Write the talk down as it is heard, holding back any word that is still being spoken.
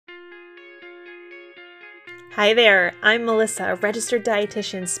Hi there, I'm Melissa, a registered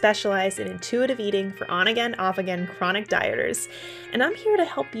dietitian specialized in intuitive eating for on-again, off-again chronic dieters. And I'm here to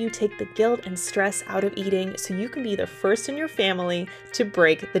help you take the guilt and stress out of eating so you can be the first in your family to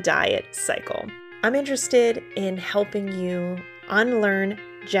break the diet cycle. I'm interested in helping you unlearn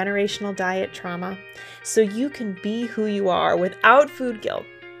generational diet trauma so you can be who you are without food guilt.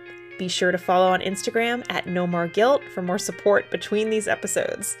 Be sure to follow on Instagram at No More Guilt for more support between these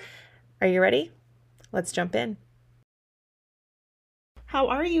episodes. Are you ready? Let's jump in. How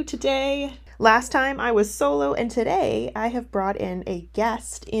are you today? Last time I was solo, and today I have brought in a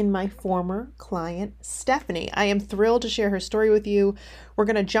guest in my former client, Stephanie. I am thrilled to share her story with you. We're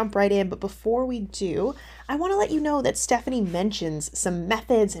going to jump right in, but before we do, I want to let you know that Stephanie mentions some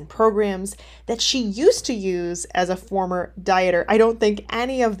methods and programs that she used to use as a former dieter. I don't think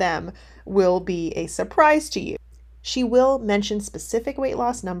any of them will be a surprise to you. She will mention specific weight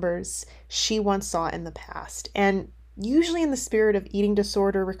loss numbers she once saw in the past, and usually in the spirit of eating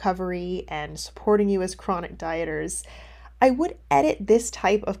disorder recovery and supporting you as chronic dieters, I would edit this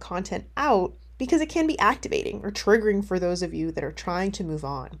type of content out because it can be activating or triggering for those of you that are trying to move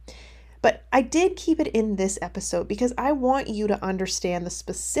on. But I did keep it in this episode because I want you to understand the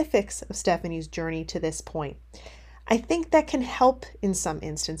specifics of Stephanie's journey to this point. I think that can help in some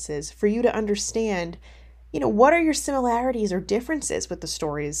instances for you to understand what are your similarities or differences with the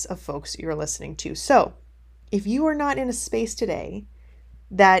stories of folks you're listening to? So, if you are not in a space today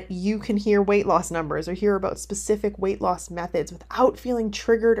that you can hear weight loss numbers or hear about specific weight loss methods without feeling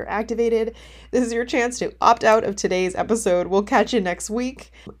triggered or activated, this is your chance to opt out of today's episode. We'll catch you next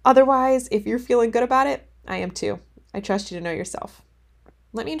week. Otherwise, if you're feeling good about it, I am too. I trust you to know yourself.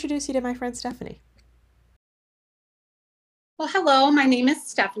 Let me introduce you to my friend Stephanie. Well, hello, my name is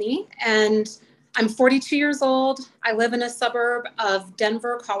Stephanie, and I'm 42 years old. I live in a suburb of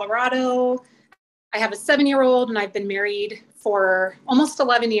Denver, Colorado. I have a 7-year-old, and I've been married for almost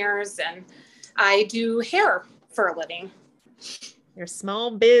 11 years, and I do hair for a living. You're a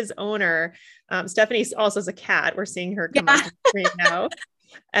small biz owner. Stephanie also has a cat. We're seeing her come on the screen now.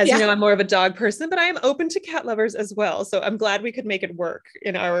 As you know, I'm more of a dog person, but I am open to cat lovers as well. So I'm glad we could make it work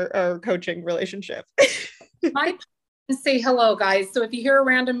in our coaching relationship. I say hello, guys. So if you hear a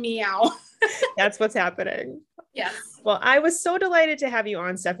random meow, that's what's happening. Yes. Well, I was so delighted to have you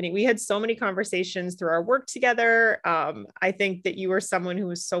on, Stephanie. We had so many conversations through our work together. I think that you were someone who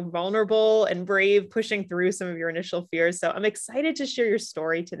was so vulnerable and brave, pushing through some of your initial fears. So I'm excited to share your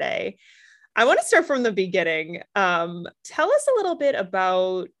story today. I want to start from the beginning. Tell us a little bit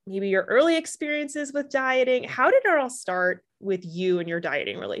about maybe your early experiences with dieting. How did it all start with you and your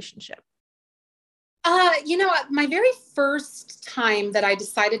dieting relationship? My very first time that I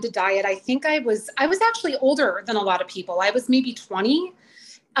decided to diet, I think I was actually older than a lot of people. I was maybe 20.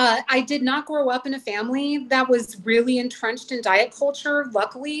 I did not grow up in a family that was really entrenched in diet culture,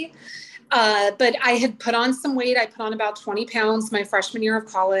 luckily. But I had put on some weight. I put on about 20 pounds my freshman year of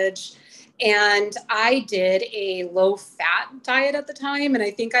college. And I did a low fat diet at the time. And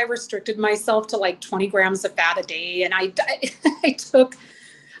I think I restricted myself to like 20 grams of fat a day. And I took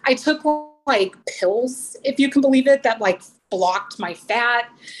like pills, if you can believe it, that like blocked my fat.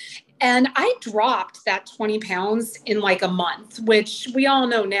 And I dropped that 20 pounds in like a month, which we all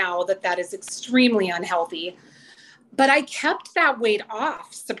know now that is extremely unhealthy. But I kept that weight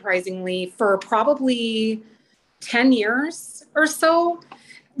off, surprisingly, for probably 10 years or so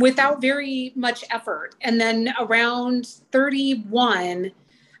without very much effort. And then around 31,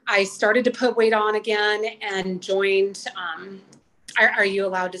 I started to put weight on again and joined, are you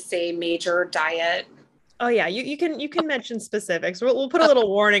allowed to say major diet? Oh yeah, you can mention specifics. We'll put a little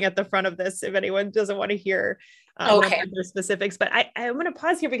warning at the front of this if anyone doesn't want to hear the specifics. But I'm going to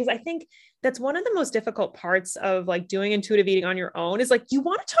pause here because I think that's one of the most difficult parts of like doing intuitive eating on your own is like you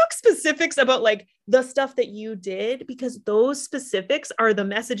want to talk specifics about like the stuff that you did because those specifics are the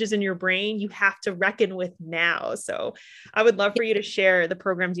messages in your brain you have to reckon with now. So I would love for you to share the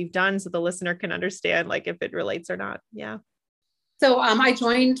programs you've done so the listener can understand like if it relates or not. Yeah. So I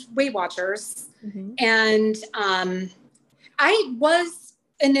joined Weight Watchers, and I was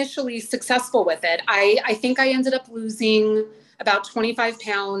initially successful with it. I think I ended up losing about 25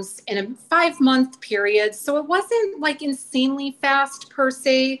 pounds in a 5-month period. So it wasn't like insanely fast per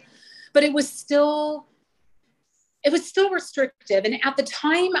se, but it was still restrictive. And at the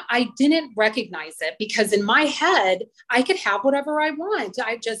time I didn't recognize it because in my head, I could have whatever I want.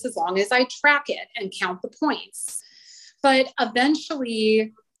 Just as long as I track it and count the points. But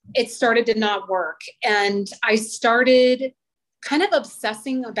eventually it started to not work. And I started kind of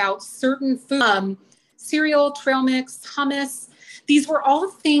obsessing about certain food, cereal, trail mix, hummus, these were all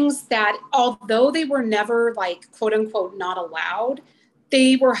things that, although they were never like quote unquote not allowed,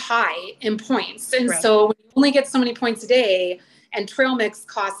 they were high in points. And Right. so when you only get so many points a day and trail mix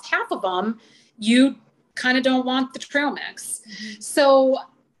costs half of them, you kind of don't want the trail mix. Mm-hmm. So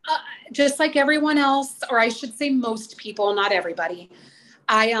just like everyone else, or I should say most people, not everybody,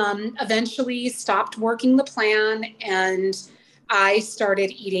 I eventually stopped working the plan and I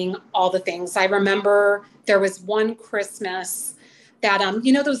started eating all the things. I remember there was one Christmas that,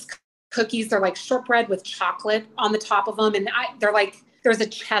 those cookies, they're like shortbread with chocolate on the top of them. And they're like, there's a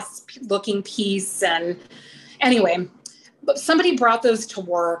chess looking piece. And anyway, but somebody brought those to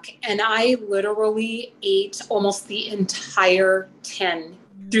work and I literally ate almost the entire tin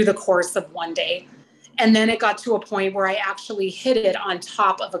through the course of one day. And then it got to a point where I actually hid it on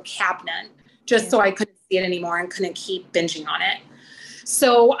top of a cabinet just so I couldn't see it anymore and couldn't keep binging on it.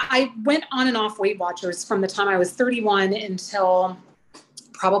 So I went on and off Weight Watchers from the time I was 31 until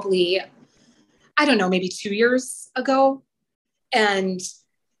probably, I don't know, maybe 2 years ago. And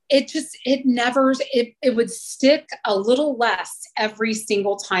it would stick a little less every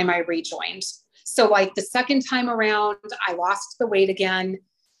single time I rejoined. So like the second time around, I lost the weight again.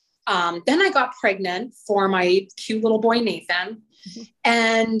 Then I got pregnant for my cute little boy, Nathan. Mm-hmm.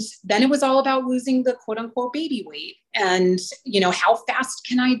 And then it was all about losing the quote unquote baby weight. And, how fast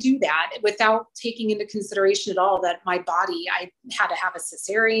can I do that without taking into consideration at all that my body, I had to have a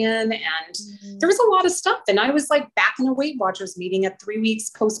cesarean and there was a lot of stuff. And I was like back in a Weight Watchers meeting at 3 weeks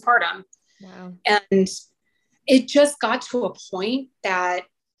postpartum. Wow. And it just got to a point that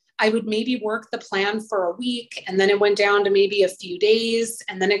I would maybe work the plan for a week and then it went down to maybe a few days.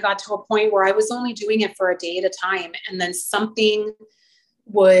 And then it got to a point where I was only doing it for a day at a time. And then something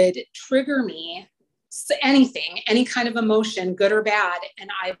would trigger me, anything, any kind of emotion, good or bad. And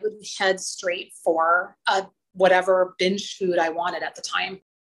I would head straight for whatever binge food I wanted at the time.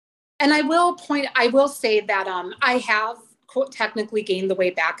 And I will say that I have quote, technically gained the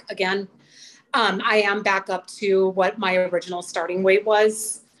weight back again. I am back up to what my original starting weight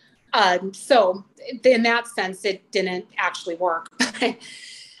was. So in that sense, it didn't actually work.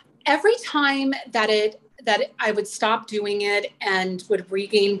 Every time that I would stop doing it and would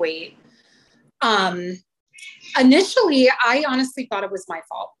regain weight, initially, I honestly thought it was my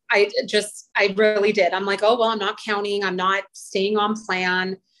fault. I really did. I'm like, oh, well, I'm not counting. I'm not staying on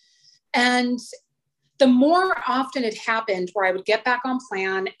plan. And the more often it happened where I would get back on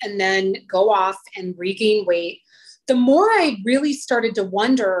plan and then go off and regain weight, the more I really started to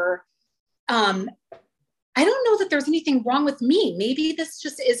wonder, I don't know that there's anything wrong with me. Maybe this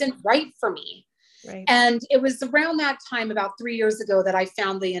just isn't right for me. Right. And it was around that time, about 3 years ago, that I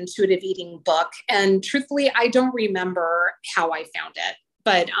found the intuitive eating book. And truthfully, I don't remember how I found it,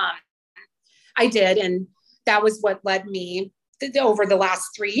 but I did. And that was what led me over the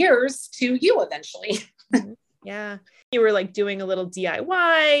last 3 years to you eventually. Yeah. You were like doing a little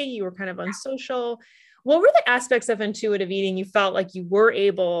DIY. You were kind of unsocial. What were the aspects of intuitive eating you felt like you were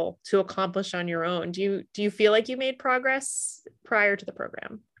able to accomplish on your own? Do you feel like you made progress prior to the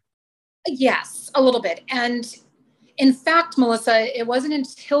program? Yes, a little bit. And in fact, Melissa, it wasn't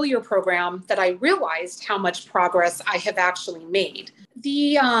until your program that I realized how much progress I have actually made.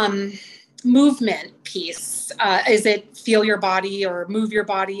 The movement piece, is it feel your body or move your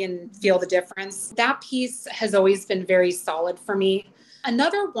body and feel the difference? That piece has always been very solid for me.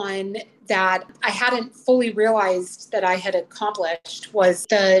 Another one that I hadn't fully realized that I had accomplished was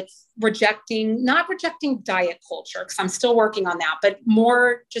not rejecting diet culture, because I'm still working on that, but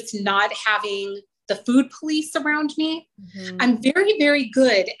more just not having the food police around me. Mm-hmm. I'm very, very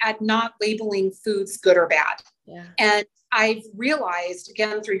good at not labeling foods good or bad. Yeah. And I've realized,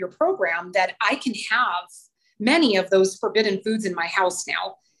 again, through your program, that I can have many of those forbidden foods in my house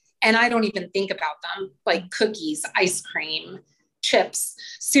now, and I don't even think about them, like cookies, ice cream, chips,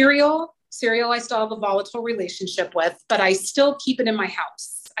 cereal I still have a volatile relationship with, but I still keep it in my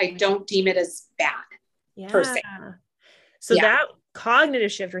house. I don't deem it as bad per se. So that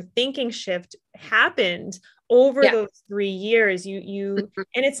cognitive shift or thinking shift happened over those 3 years. You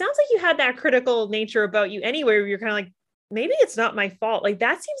and it sounds like you had that critical nature about you anyway, where you're kind of like, maybe it's not my fault. Like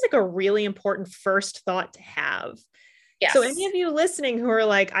that seems like a really important first thought to have. Yes. So any of you listening who are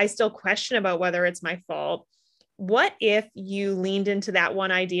like, I still question about whether it's my fault, what if you leaned into that one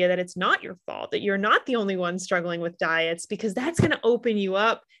idea that it's not your fault, that you're not the only one struggling with diets, because that's going to open you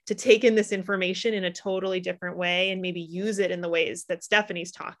up to take in this information in a totally different way and maybe use it in the ways that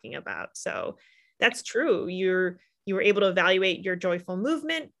Stephanie's talking about. So that's true. You were able to evaluate your joyful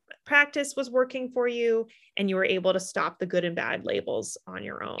movement practice was working for you, and you were able to stop the good and bad labels on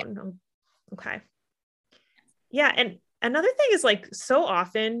your own. Okay. Yeah. And Another thing is like so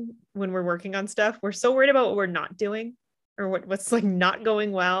often when we're working on stuff, we're so worried about what we're not doing or what's like not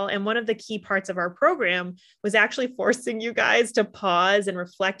going well. And one of the key parts of our program was actually forcing you guys to pause and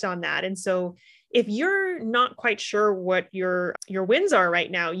reflect on that. And so if you're not quite sure what your wins are right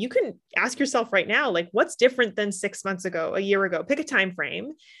now, you can ask yourself right now, like what's different than 6 months ago, a year ago, pick a time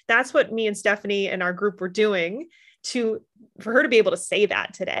frame. That's what me and Stephanie and our group were doing for her to be able to say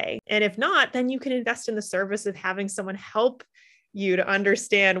that today. And if not, then you can invest in the service of having someone help you to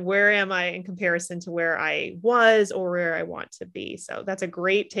understand where am I in comparison to where I was or where I want to be. So that's a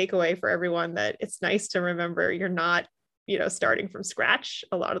great takeaway for everyone, that it's nice to remember you're not, starting from scratch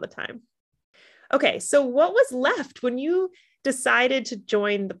a lot of the time. Okay. So what was left when you decided to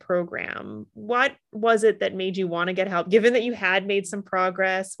join the program? What was it that made you want to get help? Given that you had made some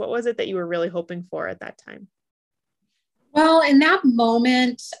progress, what was it that you were really hoping for at that time? Well, in that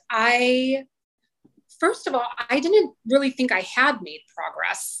moment, first of all, I didn't really think I had made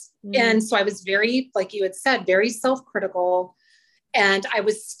progress. And so I was very, like you had said, very self-critical. And I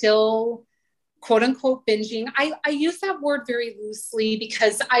was still, quote unquote, binging. I use that word very loosely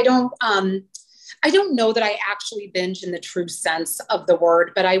because I don't know that I actually binge in the true sense of the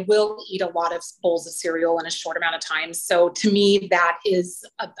word, but I will eat a lot of bowls of cereal in a short amount of time. So to me, that is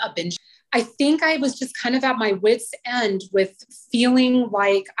a binge. I think I was just kind of at my wit's end with feeling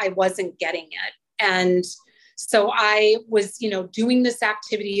like I wasn't getting it. And so I was, doing this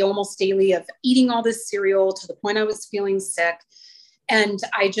activity almost daily of eating all this cereal to the point I was feeling sick. And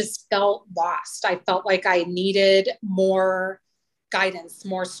I just felt lost. I felt like I needed more guidance,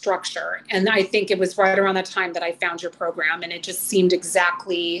 more structure. And I think it was right around the time that I found your program. And it just seemed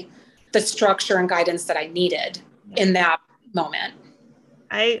exactly the structure and guidance that I needed in that moment.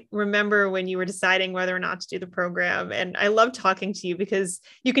 I remember when you were deciding whether or not to do the program, and I love talking to you because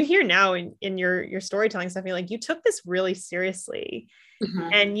you can hear now in your storytelling stuff, like you took this really seriously. Mm-hmm.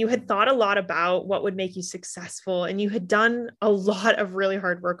 And you had thought a lot about what would make you successful. And you had done a lot of really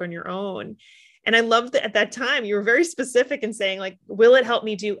hard work on your own. And I loved that at that time, you were very specific in saying, like, will it help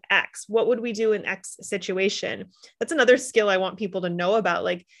me do X? What would we do in X situation? That's another skill I want people to know about.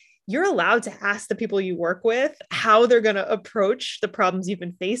 Like, you're allowed to ask the people you work with how they're going to approach the problems you've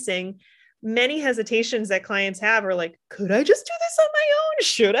been facing. Many hesitations that clients have are like, could I just do this on my own?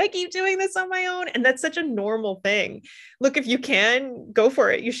 Should I keep doing this on my own? And that's such a normal thing. Look, if you can, go for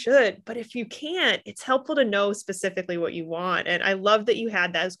it. You should. But if you can't, it's helpful to know specifically what you want. And I love that you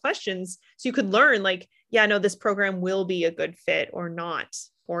had those questions so you could learn, like, yeah, no, this program will be a good fit or not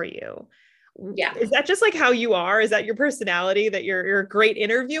for you. Yeah. Is that just like how you are? Is that your personality, that you're a great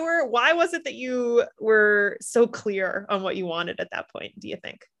interviewer? Why was it that you were so clear on what you wanted at that point, do you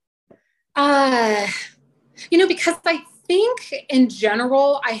think? Because I think in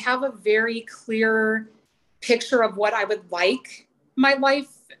general, I have a very clear picture of what I would like my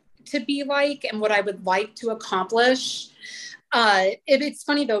life to be like and what I would like to accomplish. It's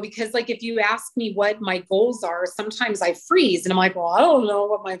funny though, because like, if you ask me what my goals are, sometimes I freeze and I'm like, well, I don't know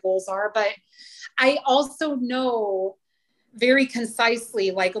what my goals are, but I also know very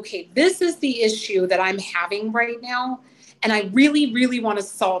concisely, like, okay, this is the issue that I'm having right now. And I really, really want to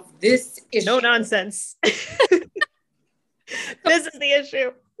solve this issue. No nonsense. This is the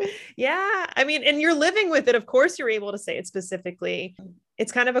issue. Yeah. I mean, and you're living with it. Of course, you're able to say it specifically.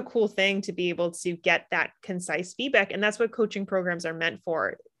 It's kind of a cool thing to be able to get that concise feedback. And that's what coaching programs are meant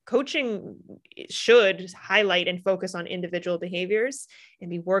for. Coaching should highlight and focus on individual behaviors and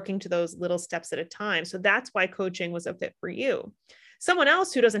be working to those little steps at a time. So that's why coaching was a fit for you. Someone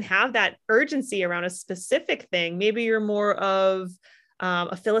else who doesn't have that urgency around a specific thing, maybe you're more of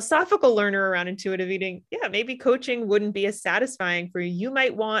a philosophical learner around intuitive eating. Yeah, maybe coaching wouldn't be as satisfying for you. You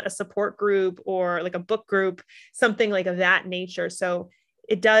might want a support group or like a book group, something like of that nature. So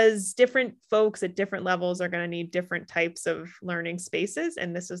it does, different folks at different levels are going to need different types of learning spaces.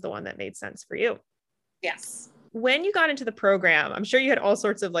 And this is the one that made sense for you. Yes. When you got into the program, I'm sure you had all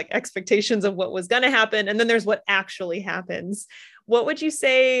sorts of like expectations of what was going to happen. And then there's what actually happens. What would you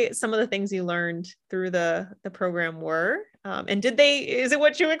say some of the things you learned through the program were? And is it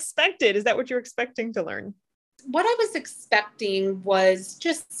what you expected? Is that what you're expecting to learn? What I was expecting was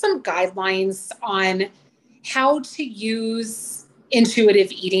just some guidelines on how to use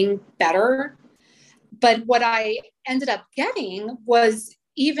intuitive eating better. But what I ended up getting was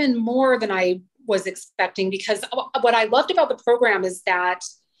even more than I was expecting, because what I loved about the program is that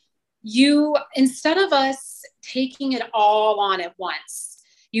you, instead of us taking it all on at once,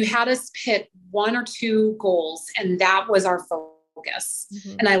 you had us pick one or two goals, and that was our focus.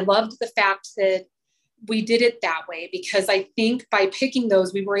 Mm-hmm. And I loved the fact that we did it that way because I think by picking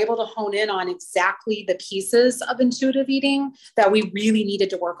those, we were able to hone in on exactly the pieces of intuitive eating that we really needed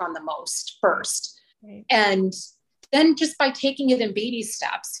to work on the most first. Right. And then just by taking it in baby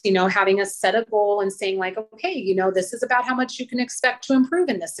steps, having a set a goal and saying like, okay, this is about how much you can expect to improve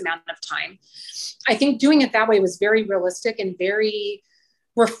in this amount of time. I think doing it that way was very realistic and very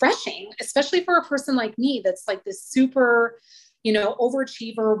refreshing, especially for a person like me that's like this super,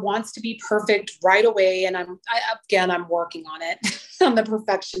 overachiever, wants to be perfect right away. And I'm working on it. I'm the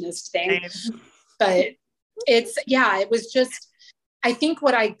perfectionist thing, but it was just, I think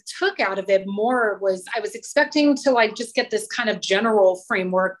what I took out of it more was I was expecting to like just get this kind of general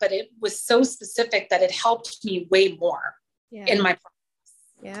framework, but it was so specific that it helped me way more in my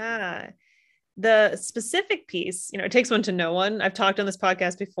process. Yeah. The specific piece, it takes one to know one. I've talked on this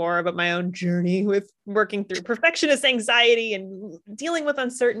podcast before about my own journey with working through perfectionist anxiety and dealing with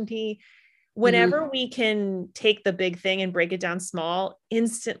uncertainty. Whenever we can take the big thing and break it down small,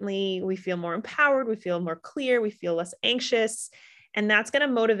 instantly we feel more empowered, we feel more clear, we feel less anxious. And that's going to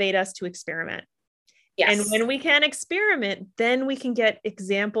motivate us to experiment. Yes. And when we can experiment, then we can get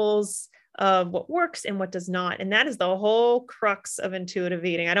examples of what works and what does not. And that is the whole crux of intuitive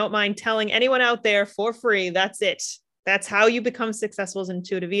eating. I don't mind telling anyone out there for free. That's it. That's how you become successful as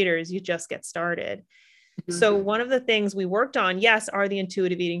intuitive eaters. You just get started. Mm-hmm. So one of the things we worked on, yes, are the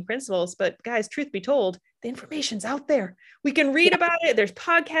intuitive eating principles, but guys, truth be told, the information's out there. We can read about it. There's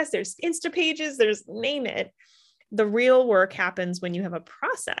podcasts, there's Insta pages, there's name it. The real work happens when you have a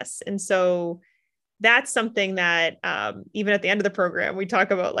process. And so that's something that even at the end of the program, we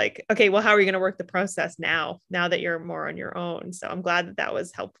talk about like, okay, well, how are you going to work the process now that you're more on your own? So I'm glad that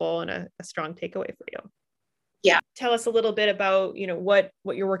was helpful and a strong takeaway for you. Yeah. Tell us a little bit about, what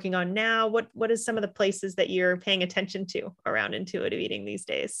you're working on now. What is some of the places that you're paying attention to around intuitive eating these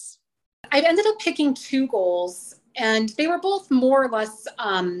days? I ended up picking 2 goals, and they were both more or less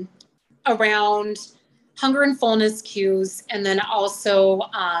around hunger and fullness cues, and then also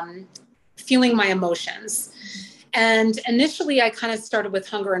feeling my emotions. And initially I kind of started with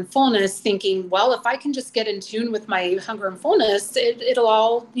hunger and fullness thinking, well, if I can just get in tune with my hunger and fullness, it'll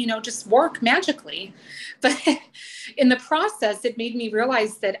all, just work magically. But in the process, it made me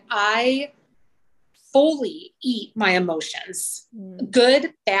realize that I fully eat my emotions.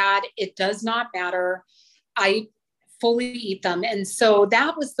 Good, bad, it does not matter. I fully eat them. And so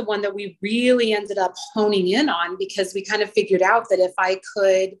that was the one that we really ended up honing in on, because we kind of figured out that if I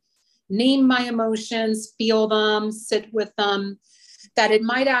could name my emotions, feel them, sit with them, that it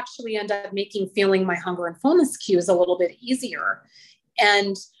might actually end up making feeling my hunger and fullness cues a little bit easier.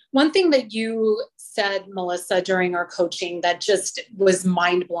 And one thing that you said, Melissa, during our coaching that just was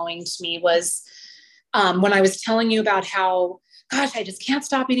mind-blowing to me was when I was telling you about how, gosh, I just can't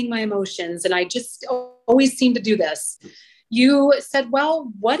stop eating my emotions, and I just always seem to do this. You said, well,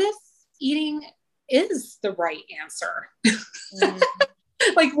 what if eating is the right answer?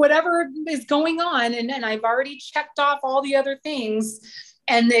 Like whatever is going on, and I've already checked off all the other things,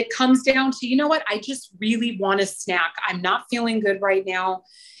 and it comes down to, what? I just really want a snack. I'm not feeling good right now.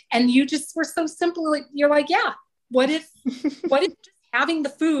 And you just were so simple. Like, you're like, yeah, what if just having the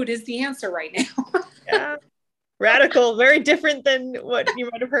food is the answer right now? Yeah. Radical, very different than what you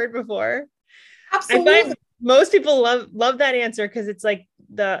might have heard before. Absolutely. I find most people love that answer because it's like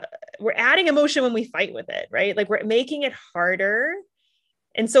we're adding emotion when we fight with it, right? Like we're making it harder.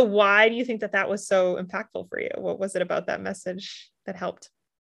 And so why do you think that was so impactful for you? What was it about that message that helped?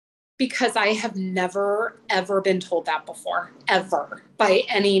 Because I have never, ever been told that before, ever, by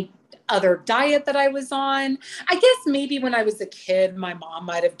any other diet that I was on. I guess maybe when I was a kid, my mom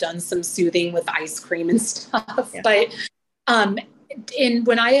might have done some soothing with ice cream and stuff. Yeah. But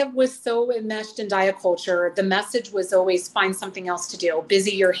when I was so enmeshed in diet culture, the message was always find something else to do,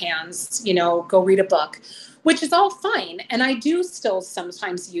 busy your hands, go read a book, which is all fine. And I do still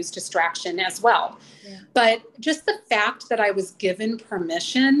sometimes use distraction as well. Yeah. But just the fact that I was given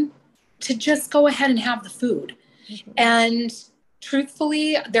permission to just go ahead and have the food. Mm-hmm. And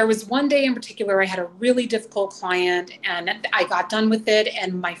truthfully, there was one day in particular, I had a really difficult client and I got done with it.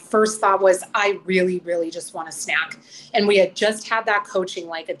 And my first thought was, I really, really just want a snack. And we had just had that coaching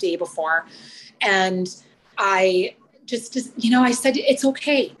like a day before. And I just, I said, it's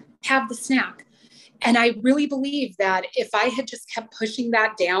okay, have the snack. And I really believe that if I had just kept pushing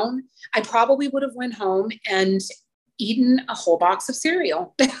that down, I probably would have went home and eaten a whole box of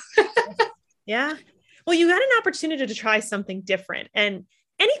cereal. Yeah. Well, you had an opportunity to try something different, and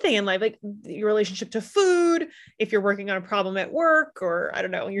anything in life, like your relationship to food, if you're working on a problem at work, or I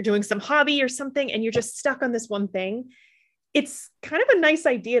don't know, you're doing some hobby or something, and you're just stuck on this one thing, it's kind of a nice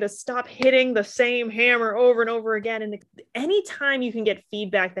idea to stop hitting the same hammer over and over again. And anytime you can get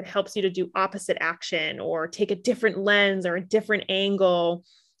feedback that helps you to do opposite action or take a different lens or a different angle,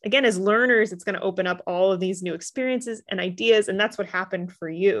 again, as learners, it's going to open up all of these new experiences and ideas. And that's what happened for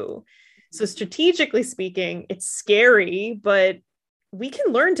you. So strategically speaking, it's scary, but we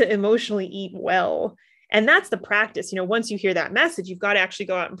can learn to emotionally eat well. And that's the practice. Once you hear that message, you've got to actually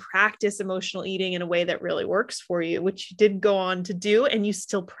go out and practice emotional eating in a way that really works for you, which you did go on to do, and you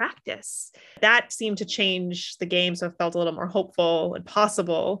still practice. That seemed to change the game. So it felt a little more hopeful and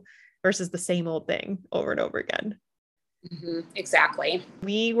possible versus the same old thing over and over again. Mm-hmm. Exactly.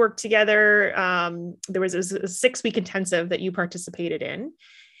 We worked together. There was a 6-week intensive that you participated in.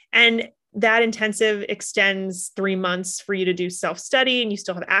 And that intensive extends 3 months for you to do self-study, and you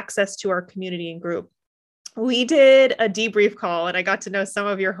still have access to our community and group. We did a debrief call, and I got to know some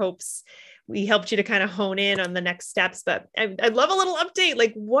of your hopes. We helped you to kind of hone in on the next steps, but I'd love a little update.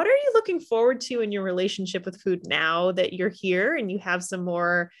 Like, what are you looking forward to in your relationship with food now that you're here and you have some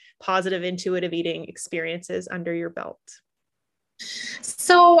more positive, intuitive eating experiences under your belt?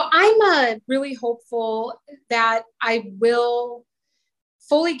 So I'm really hopeful that I will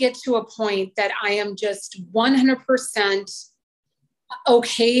fully get to a point that I am just 100%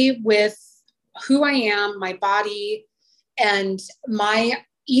 okay with who I am, my body, and my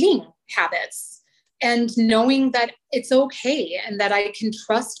eating habits, and knowing that it's okay and that I can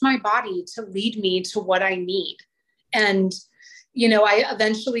trust my body to lead me to what I need. And, I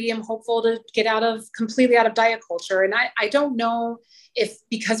eventually am hopeful to get completely out of diet culture. And I don't know if,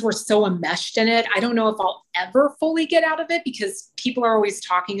 because we're so enmeshed in it, I don't know if I'll ever fully get out of it, because people are always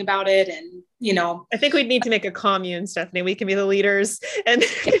talking about it. And, I think we'd need to make a commune, Stephanie. We can be the leaders, and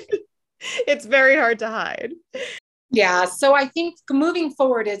it's very hard to hide. Yeah. So I think moving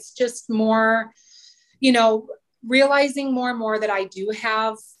forward, it's just more, realizing more and more that I do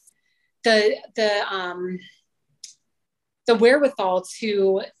have the wherewithal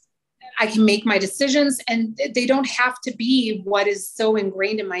to, I can make my decisions, and they don't have to be what is so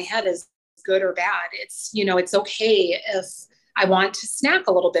ingrained in my head as good or bad. It's, it's okay if I want to snack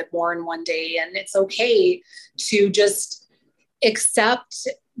a little bit more in one day, and it's okay to just accept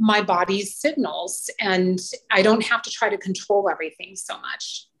my body's signals, and I don't have to try to control everything so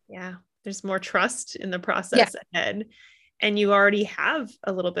much. Yeah. There's more trust in the process ahead. And you already have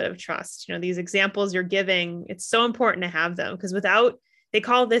a little bit of trust. These examples you're giving, it's so important to have them, because they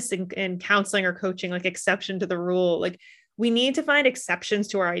call this in counseling or coaching, like exception to the rule. Like, we need to find exceptions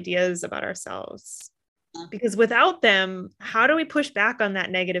to our ideas about ourselves, because without them, how do we push back on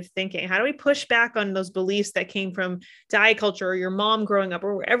that negative thinking? How do we push back on those beliefs that came from diet culture or your mom growing up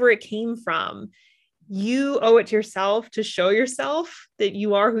or wherever it came from? You owe it to yourself to show yourself that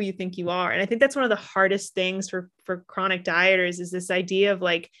you are who you think you are. And I think that's one of the hardest things for chronic dieters, is this idea of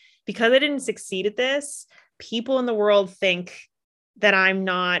like, because I didn't succeed at this, people in the world think that I'm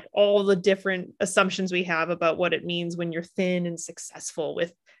not all the different assumptions we have about what it means when you're thin and successful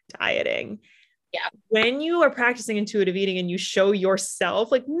with dieting. Yeah. When you are practicing intuitive eating and you show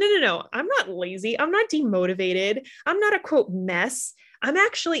yourself like, no, I'm not lazy. I'm not demotivated. I'm not a quote mess. I'm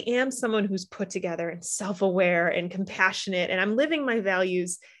actually am someone who's put together and self-aware and compassionate, and I'm living my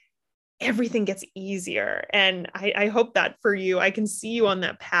values. Everything gets easier. And I hope that for you, I can see you on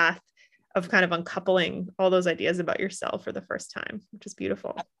that path of kind of uncoupling all those ideas about yourself for the first time, which is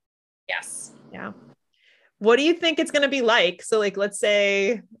beautiful. Yes. Yeah. What do you think it's going to be like? So like, let's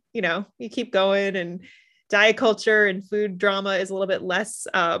say, you keep going and diet culture and food drama is a little bit less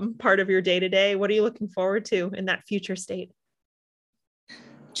part of your day-to-day. What are you looking forward to in that future state?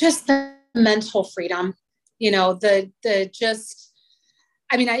 Just the mental freedom, I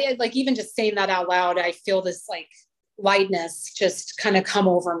like, even just saying that out loud, I feel this like lightness just kind of come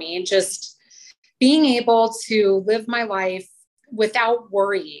over me, and just being able to live my life without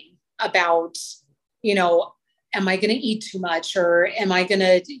worrying about, am I going to eat too much, or am I going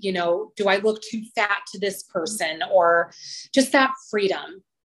to, do I look too fat to this person, or just that freedom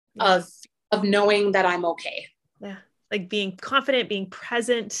of knowing that I'm okay. Yeah. Like being confident, being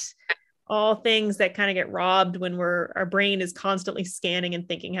present, all things that kind of get robbed when our brain is constantly scanning and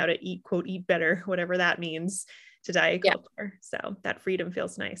thinking how to eat, quote, eat better, whatever that means to diet culture. So that freedom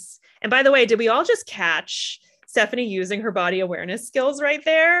feels nice. And by the way, did we all just catch Stephanie using her body awareness skills right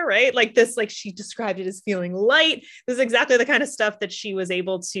there, right? Like this, like she described it as feeling light. This is exactly the kind of stuff that she was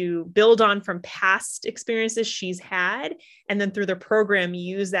able to build on from past experiences she's had. And then through the program,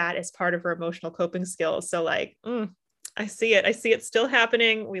 use that as part of her emotional coping skills. So like, I see it. I see it still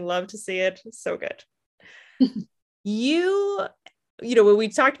happening. We love to see it. It's so good. You when we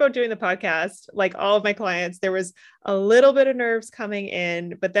talked about doing the podcast, like all of my clients, there was a little bit of nerves coming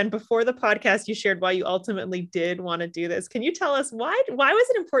in, but then before the podcast, you shared why you ultimately did want to do this. Can you tell us why was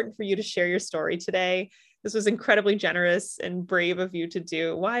it important for you to share your story today? This was incredibly generous and brave of you to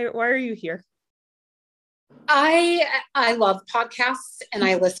do. Why are you here? I love podcasts and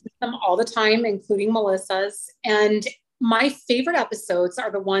I listen to them all the time, including Melissa's. And my favorite episodes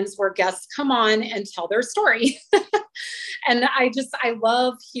are the ones where guests come on and tell their story. And I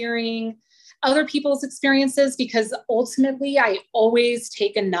love hearing other people's experiences because ultimately I always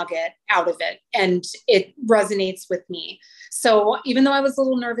take a nugget out of it and it resonates with me. So even though I was a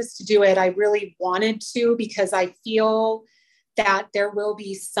little nervous to do it, I really wanted to because I feel that there will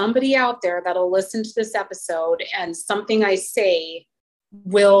be somebody out there that'll listen to this episode and something I say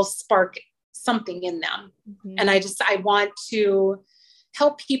will spark something in them. Mm-hmm. And I want to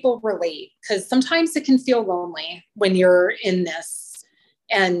help people relate because sometimes it can feel lonely when you're in this.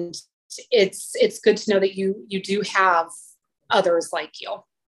 And it's good to know that you do have others like you.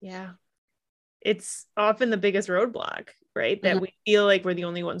 Yeah. It's often the biggest roadblock, right? That Mm-hmm. we feel like we're the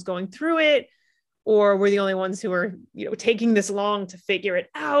only ones going through it, or we're the only ones who are, taking this long to figure it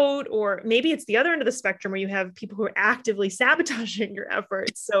out. Or maybe it's the other end of the spectrum where you have people who are actively sabotaging your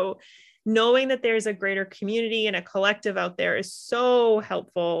efforts. So knowing that there's a greater community and a collective out there is so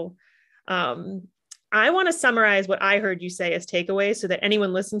helpful. I want to summarize what I heard you say as takeaways so that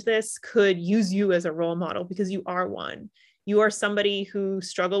anyone listening to this could use you as a role model, because you are one. You are somebody who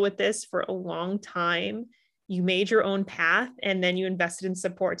struggled with this for a long time. You made your own path and then you invested in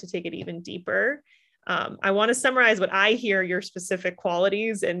support to take it even deeper. I want to summarize what I hear your specific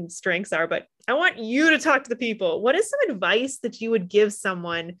qualities and strengths are, but I want you to talk to the people. What is some advice that you would give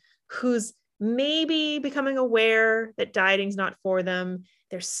someone who's maybe becoming aware that dieting's not for them?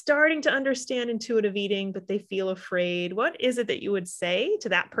 They're starting to understand intuitive eating, but they feel afraid. What is it that you would say to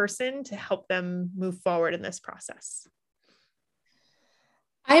that person to help them move forward in this process?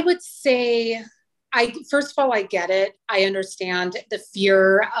 I would say, first of all, I get it. I understand the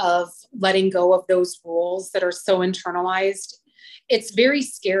fear of letting go of those rules that are so internalized. It's very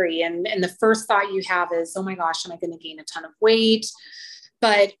scary. And the first thought you have is, oh my gosh, am I going to gain a ton of weight?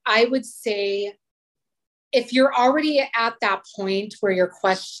 But I would say, if you're already at that point where you're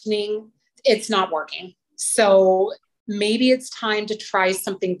questioning, it's not working. So maybe it's time to try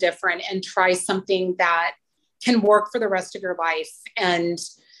something different and try something that can work for the rest of your life and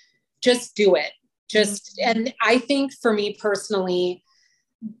just do it. And I think for me personally,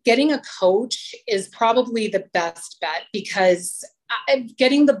 getting a coach is probably the best bet because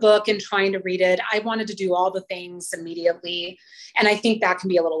getting the book and trying to read it, I wanted to do all the things immediately. And I think that can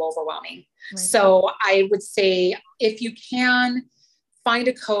be a little overwhelming. Right. So I would say if you can find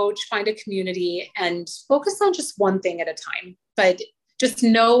a coach, find a community and focus on just one thing at a time, but just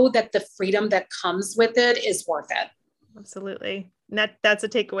know that the freedom that comes with it is worth it. Absolutely. And that's a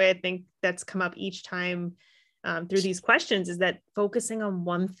takeaway I think that's come up each time through these questions, is that focusing on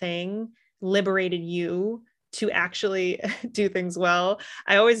one thing liberated you to actually do things well.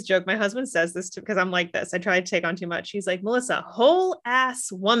 I always joke, my husband says this because I'm like this. I try to take on too much. He's like, Melissa, whole ass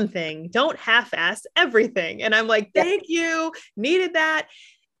one thing, don't half-ass everything. And I'm like, thank you, needed that.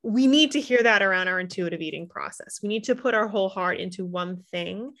 We need to hear that around our intuitive eating process. We need to put our whole heart into one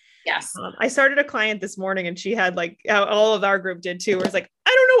thing. Yes. I started a client this morning and she had, like, all of our group did too, where it's like,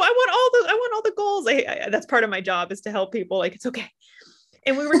 I don't know, I want all the goals. That's part of my job, is to help people. Like, it's okay.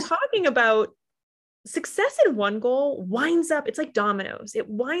 And we were talking about success in one goal winds up, it's like dominoes. It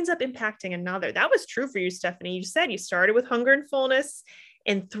winds up impacting another. That was true for you, Stephanie. You said you started with hunger and fullness,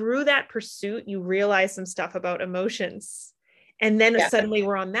 and through that pursuit, you realized some stuff about emotions. And then suddenly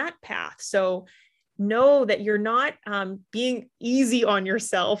we're on that path. So know that you're not being easy on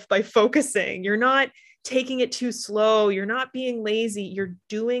yourself by focusing. You're not taking it too slow. You're not being lazy. You're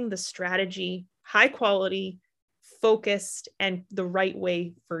doing the strategy, high quality, focused, and the right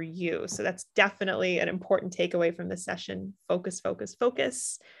way for you. So that's definitely an important takeaway from this session. Focus, focus,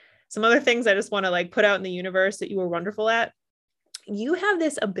 focus. Some other things I just want to put out in the universe that you were wonderful at. You have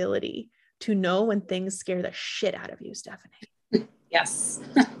this ability to know when things scare the shit out of you, Stephanie. Yes.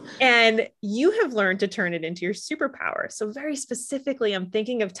 And you have learned to turn it into your superpower. So very specifically, I'm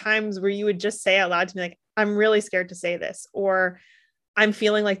thinking of times where you would just say out loud to me, like, I'm really scared to say this, or I'm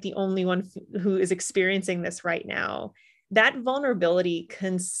feeling like the only one who is experiencing this right now. That vulnerability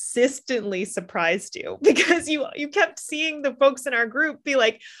consistently surprised you because you kept seeing the folks in our group be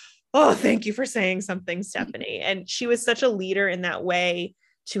like, oh, thank you for saying something, Stephanie. And she was such a leader in that way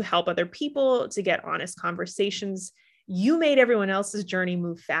to help other people, to get honest conversations. you made everyone else's journey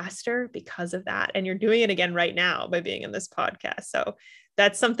move faster because of that. And you're doing it again right now by being in this podcast. So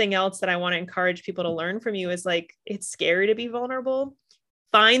that's something else that I want to encourage people to learn from you is like, it's scary to be vulnerable.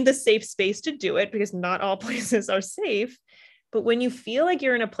 Find the safe space to do it because not all places are safe. But when you feel like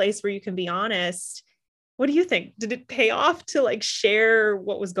you're in a place where you can be honest, what do you think? Did it pay off to like share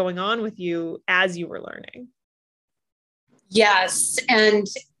what was going on with you as you were learning? Yes. And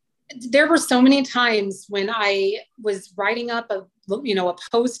there were so many times when I was writing up a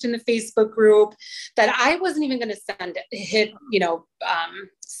post in the Facebook group that I wasn't even going to hit,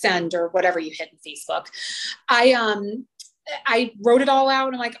 send or whatever you hit in Facebook. I wrote it all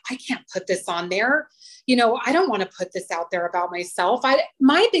out. I'm like, I can't put this on there. I don't want to put this out there about myself.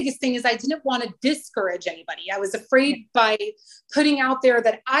 My biggest thing is I didn't want to discourage anybody. I was afraid by putting out there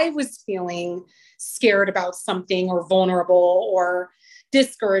that I was feeling scared about something or vulnerable or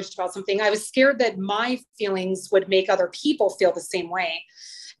discouraged about something. I was scared that my feelings would make other people feel the same way.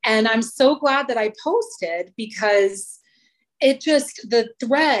 And I'm so glad that I posted because the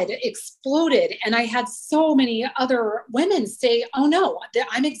thread exploded. And I had so many other women say, oh no,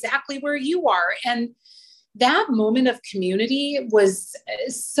 I'm exactly where you are. And that moment of community was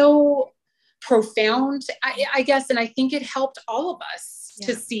so profound, I guess. And I think it helped all of us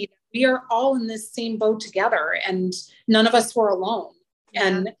to see that we are all in this same boat together and none of us were alone. Yeah.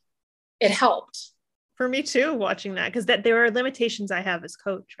 And it helped. For me too, watching that, because there are limitations I have as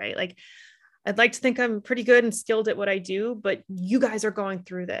coach, right? Like I'd like to think I'm pretty good and skilled at what I do, but you guys are going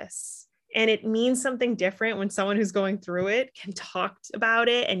through this. And it means something different when someone who's going through it can talk about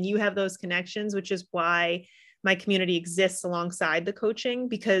it and you have those connections, which is why my community exists alongside the coaching,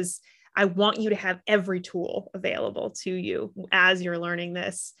 because I want you to have every tool available to you as you're learning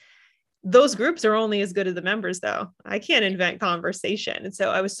this. Those groups are only as good as the members, though. I can't invent conversation. And so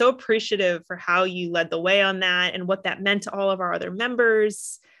I was so appreciative for how you led the way on that and what that meant to all of our other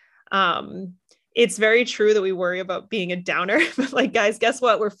members. It's very true that we worry about being a downer, but like, guys, guess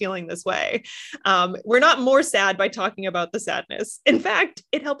what? We're feeling this way. We're not more sad by talking about the sadness. In fact,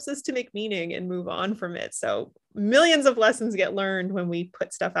 it helps us to make meaning and move on from it. So millions of lessons get learned when we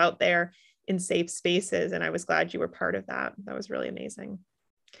put stuff out there in safe spaces. And I was glad you were part of that. That was really amazing.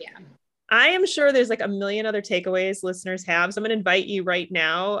 Yeah. I am sure there's like a million other takeaways listeners have. So I'm going to invite you right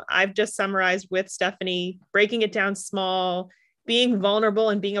now. I've just summarized with Stephanie, breaking it down small, being vulnerable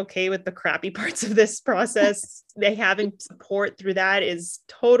and being okay with the crappy parts of this process. They having support through that is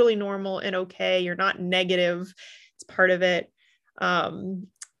totally normal and okay. You're not negative. It's part of it.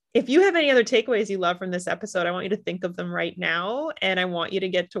 If you have any other takeaways you love from this episode, I want you to think of them right now. And I want you to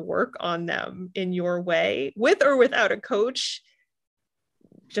get to work on them in your way, with or without a coach.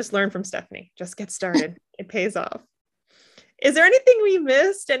 Just learn from Stephanie. Just get started. It pays off. Is there anything we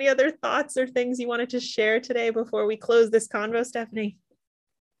missed? Any other thoughts or things you wanted to share today before we close this convo, Stephanie?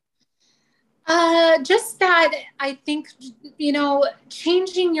 Just that I think,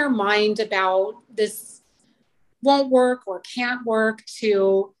 changing your mind about this won't work or can't work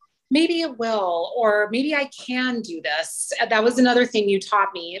to maybe it will, or maybe I can do this. That was another thing you taught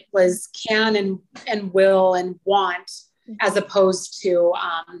me. It was can and will and want, as opposed to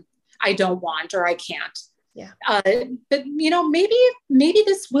I don't want or I can't. Yeah. But maybe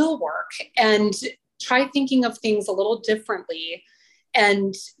this will work, and try thinking of things a little differently,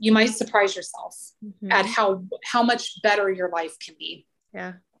 and you might surprise yourself at how much better your life can be.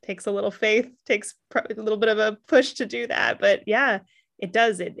 Yeah. Takes a little faith, takes a little bit of a push to do that. But yeah, it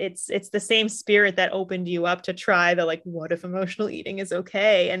does. It's the same spirit that opened you up to try the, like, what if emotional eating is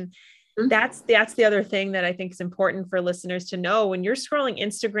okay? And that's the other thing that I think is important for listeners to know. When you're scrolling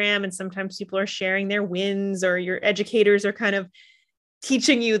Instagram and sometimes people are sharing their wins, or your educators are kind of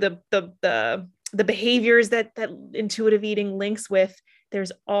teaching you the behaviors that intuitive eating links with,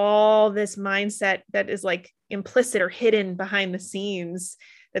 there's all this mindset that is like implicit or hidden behind the scenes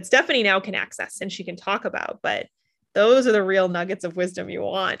that Stephanie now can access and she can talk about. But those are the real nuggets of wisdom you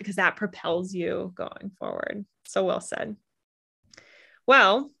want, because that propels you going forward. So well said.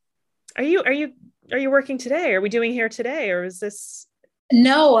 Well, Are you working today? Are we doing here today? Or is this?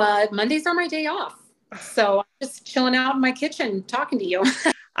 No, Mondays are my day off. So I'm just chilling out in my kitchen talking to you.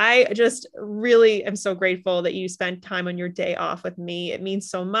 I just really am so grateful that you spent time on your day off with me. It means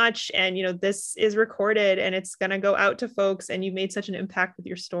so much. And, this is recorded and it's going to go out to folks, and you made such an impact with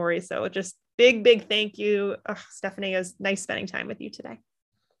your story. So just big thank you. Stephanie, it was nice spending time with you today.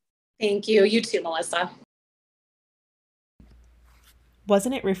 Thank you. You too, Melissa.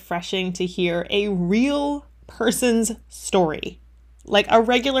 Wasn't it refreshing to hear a real person's story, like a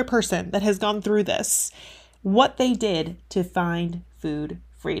regular person that has gone through this, what they did to find food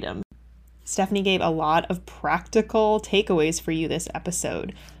freedom? Stephanie gave a lot of practical takeaways for you this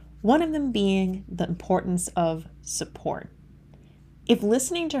episode, one of them being the importance of support. If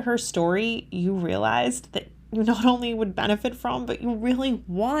listening to her story, you realized that you not only would benefit from, but you really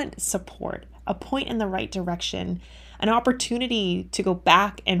want support, a point in the right direction, an opportunity to go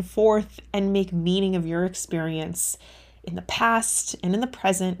back and forth and make meaning of your experience in the past and in the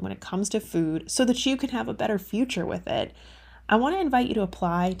present when it comes to food so that you can have a better future with it, I want to invite you to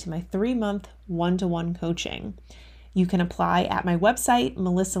apply to my 3-month one-to-one coaching. You can apply at my website,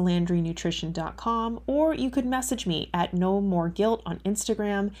 melissalandrynutrition.com, or you could message me at No More Guilt on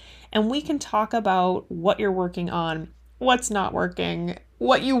Instagram, and we can talk about what you're working on, what's not working,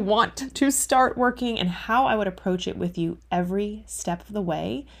 what you want to start working, and how I would approach it with you every step of the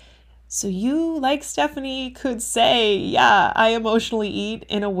way. So you, like Stephanie, could say, yeah, I emotionally eat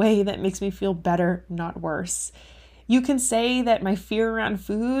in a way that makes me feel better, not worse. You can say that my fear around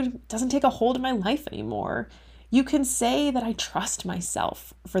food doesn't take a hold of my life anymore. You can say that I trust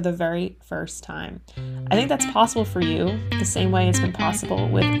myself for the very first time. I think that's possible for you, the same way it's been possible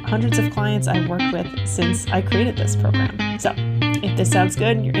with hundreds of clients I've worked with since I created this program. So if this sounds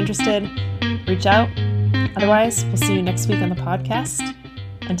good and you're interested, reach out. Otherwise, we'll see you next week on the podcast.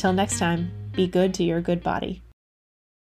 Until next time, be good to your good body.